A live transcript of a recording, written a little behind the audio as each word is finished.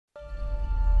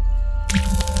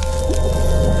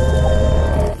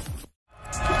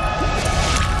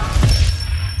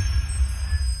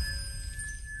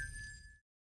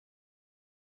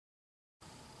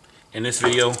In this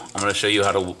video, I'm going to show you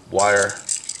how to wire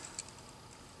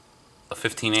a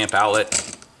 15 amp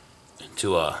outlet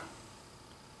into a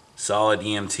solid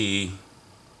EMT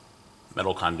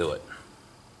metal conduit.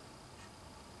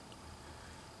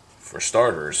 For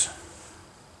starters,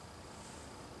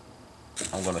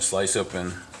 I'm going to slice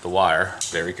open the wire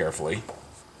very carefully.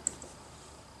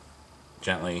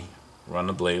 Gently run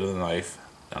the blade of the knife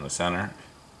down the center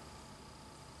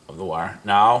of the wire.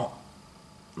 Now,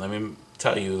 let me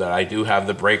tell you that I do have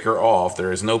the breaker off.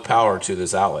 There is no power to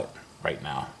this outlet right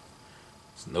now.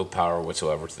 There's no power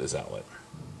whatsoever to this outlet.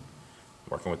 I'm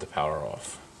working with the power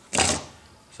off.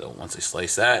 So once I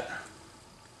slice that,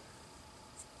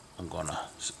 I'm gonna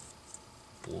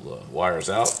pull the wires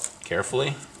out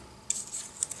carefully.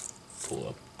 Pull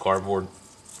a cardboard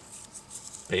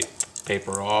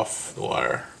paper off the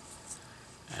wire.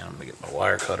 And I'm gonna get my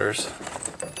wire cutters.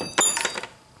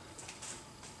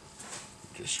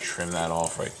 Just trim that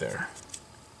off right there.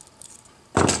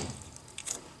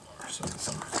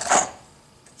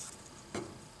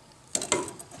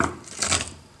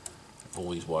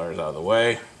 Pull these wires out of the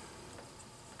way.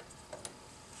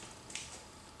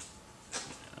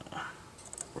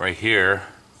 Right here,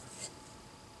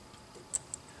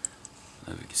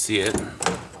 if you can see it,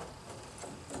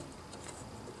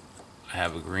 I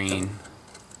have a green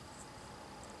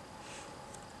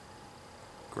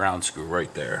ground screw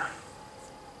right there.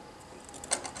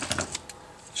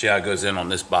 See how it goes in on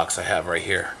this box I have right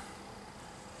here.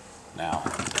 Now,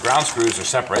 the ground screws are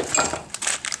separate,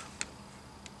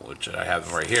 which I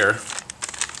have right here.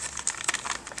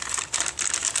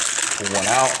 Pull one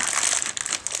out.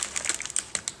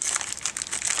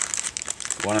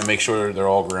 You want to make sure they're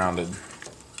all grounded.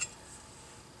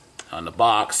 On the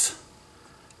box,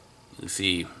 you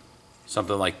see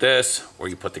something like this where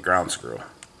you put the ground screw.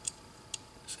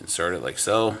 Just insert it like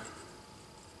so.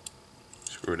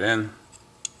 Screw it in.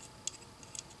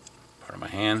 Part of my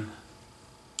hand.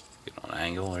 Get on an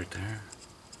angle right there.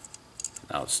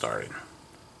 Now it's starting.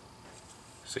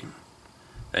 See?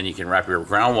 Then you can wrap your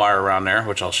ground wire around there,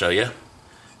 which I'll show you.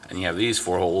 And you have these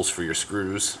 4 holes for your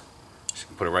screws. So you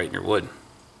can put it right in your wood.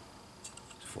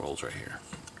 4 holes right here.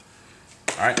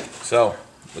 Alright, so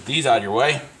with these out of your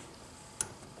way,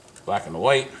 black and the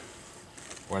white,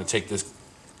 we're going to take this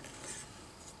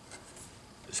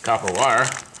copper wire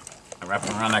and wrap it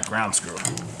around that ground screw.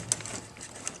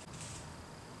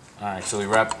 Alright, so we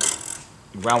wrap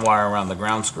the ground wire around the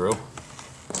ground screw.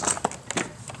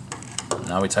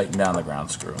 Now we tighten down the ground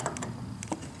screw.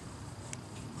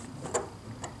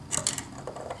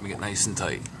 We get nice and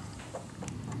tight.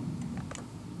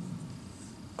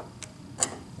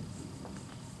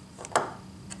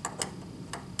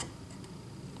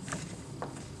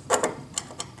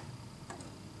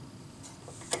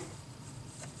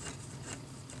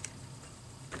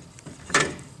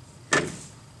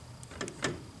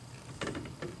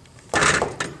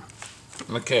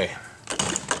 Okay.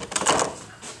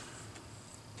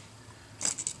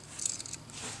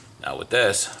 Now with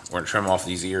this, we're going to trim off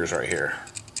these ears right here.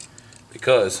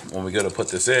 Because when we go to put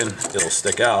this in, it'll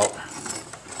stick out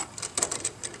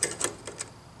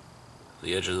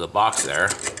the edge of the box there,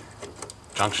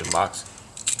 junction box.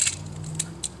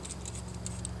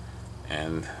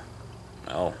 And,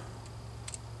 well,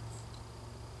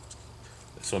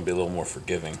 this one will be a little more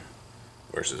forgiving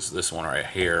versus this one right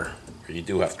here, where you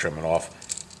do have to trim it off.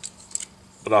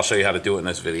 But I'll show you how to do it in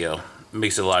this video. It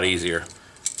makes it a lot easier.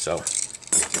 So,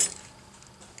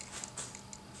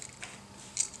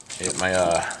 get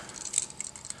my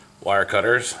wire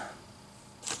cutters.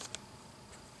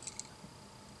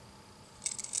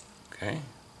 Okay,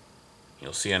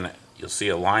 you'll see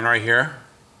a line right here,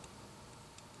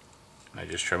 and I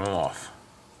just trim them off.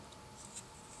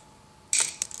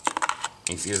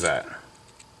 Easy as that.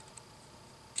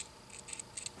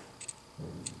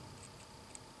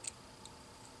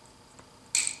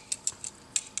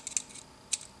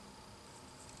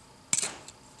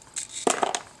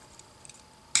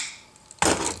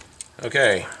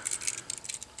 Okay,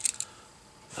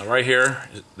 now right here,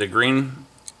 the green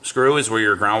screw is where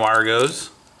your ground wire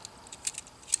goes.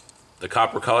 The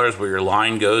copper color is where your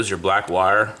line goes, your black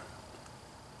wire.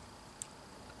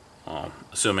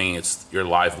 Assuming it's your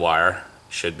live wire,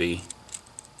 should be.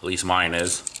 At least mine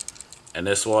is. And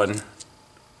this one,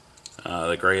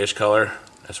 the grayish color,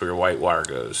 that's where your white wire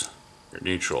goes. Your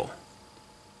neutral.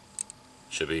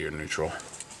 Should be your neutral.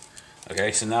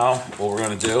 Okay, so now what we're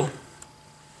going to do,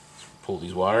 pull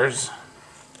these wires,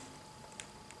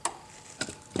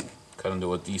 cut them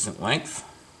to a decent length.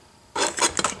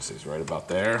 This is right about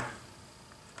there.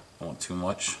 Don't want too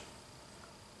much.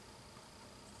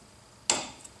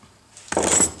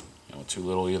 too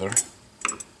little either.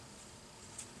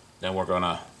 Then we're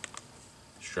gonna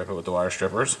strip it with the wire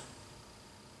strippers.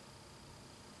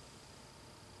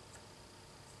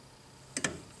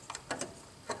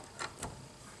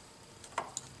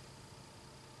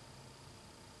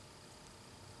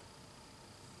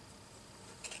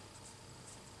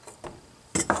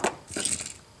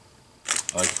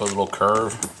 I like to put a little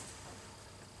curve,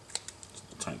 just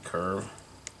a tiny curve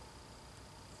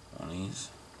on these.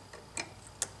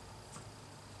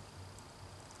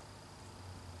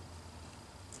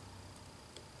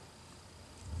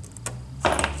 I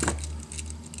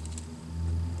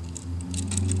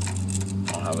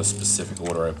don't have a specific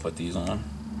order I put these on.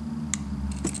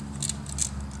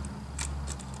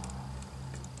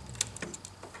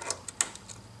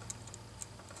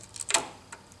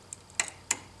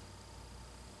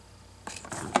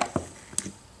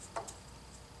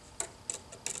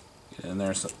 In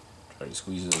there, so try to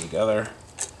squeeze it together.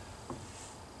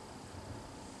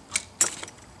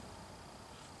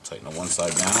 Tighten the one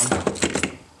side down.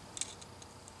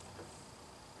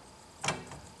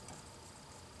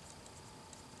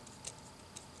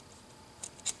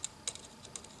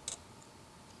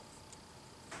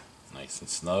 Nice and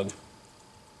snug.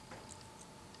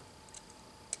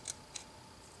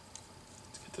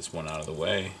 Let's get this one out of the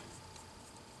way.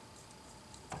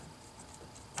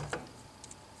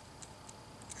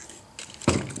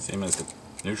 Same as the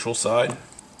neutral side.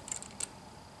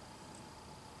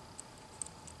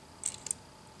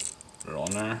 Put it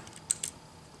on there.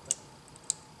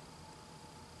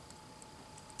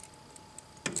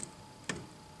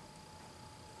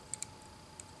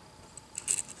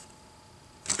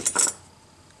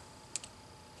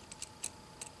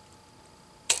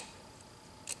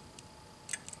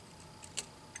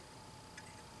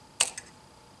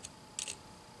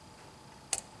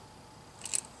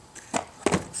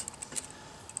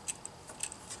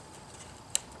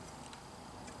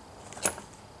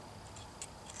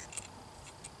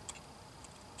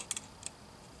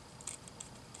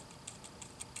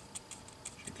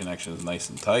 Connection is nice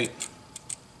and tight.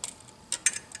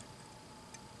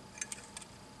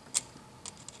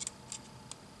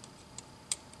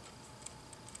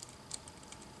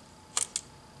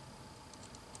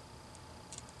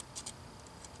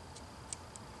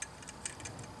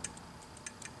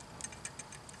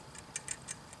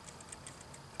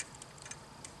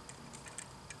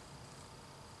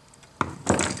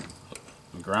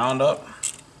 Ground up.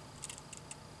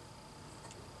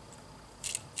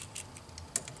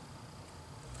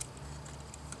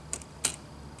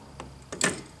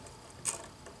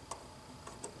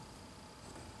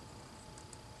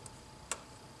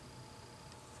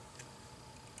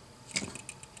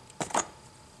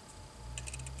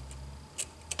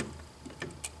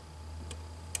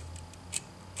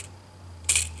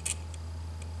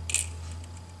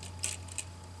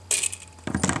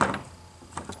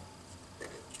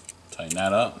 Tighten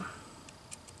that up.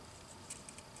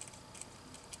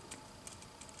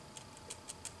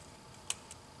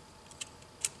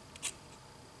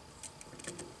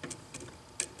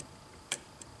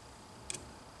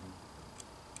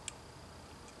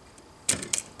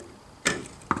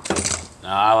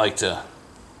 Now I like to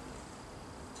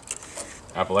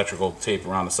wrap electrical tape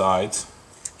around the sides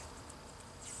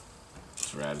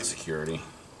just for added security.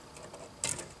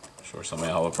 I'm sure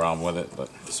somebody will have a problem with it,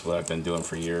 but this is what I've been doing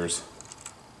for years.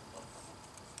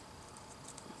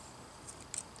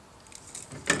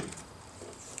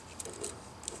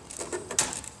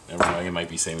 Never know, you might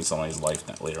be saving somebody's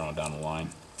life later on down the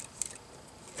line.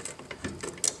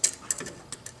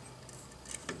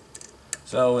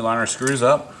 So we line our screws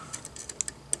up.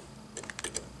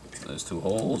 Those two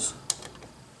holes.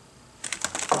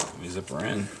 Let me zip her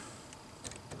in.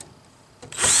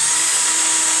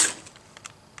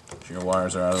 Make sure your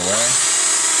wires are out of the way.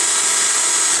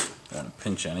 Don't want to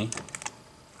pinch any.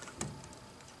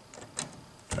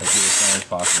 Try to keep it as thin as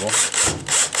possible.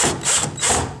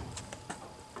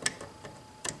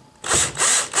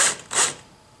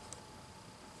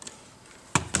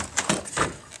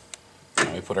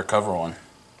 Now we put our cover on.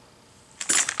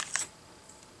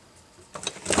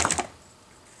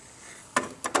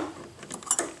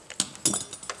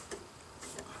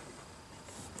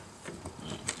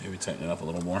 Maybe tighten it up a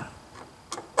little more.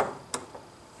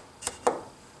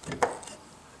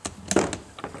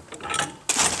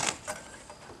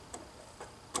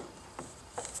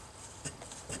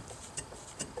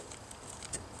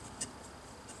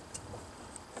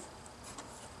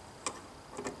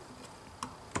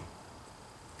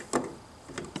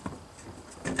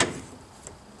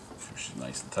 She's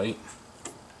nice and tight.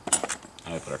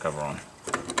 Now we put our cover on.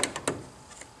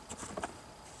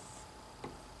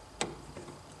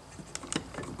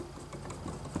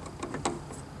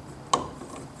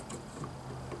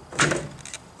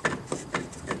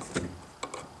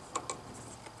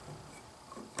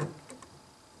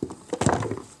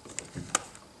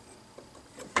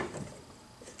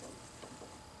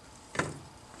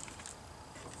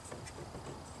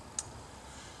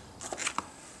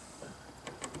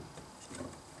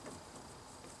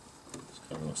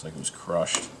 Looks like it was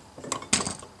crushed.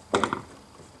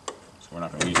 So we're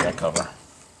not going to use that cover.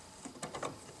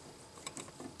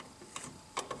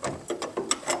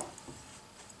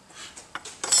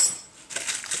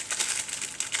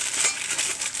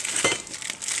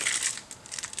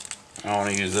 I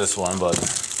want to use this one, but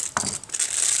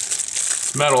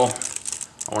it's metal.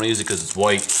 I want to use it because it's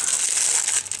white.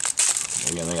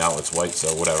 Again, the outlet's white,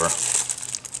 so whatever.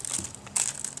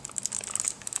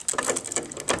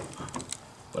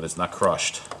 But it's not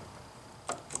crushed.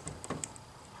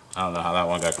 I don't know how that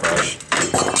one got crushed.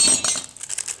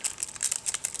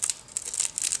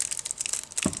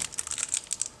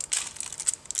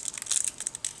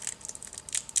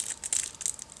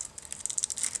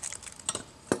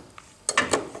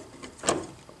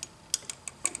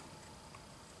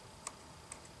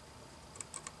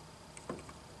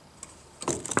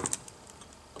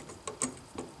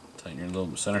 Tighten your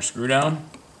little center screw down.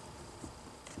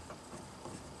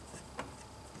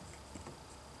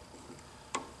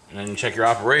 And then you check your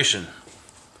operation.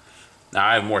 Now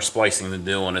I have more splicing to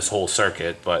do on this whole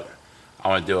circuit, but I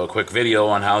want to do a quick video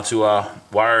on how to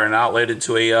wire an outlet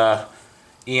into a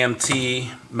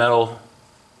EMT metal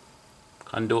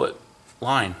conduit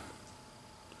line.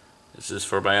 This is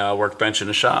for my workbench in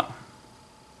the shop.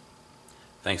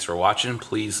 Thanks for watching.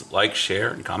 Please like,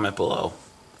 share, and comment below.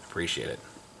 Appreciate it.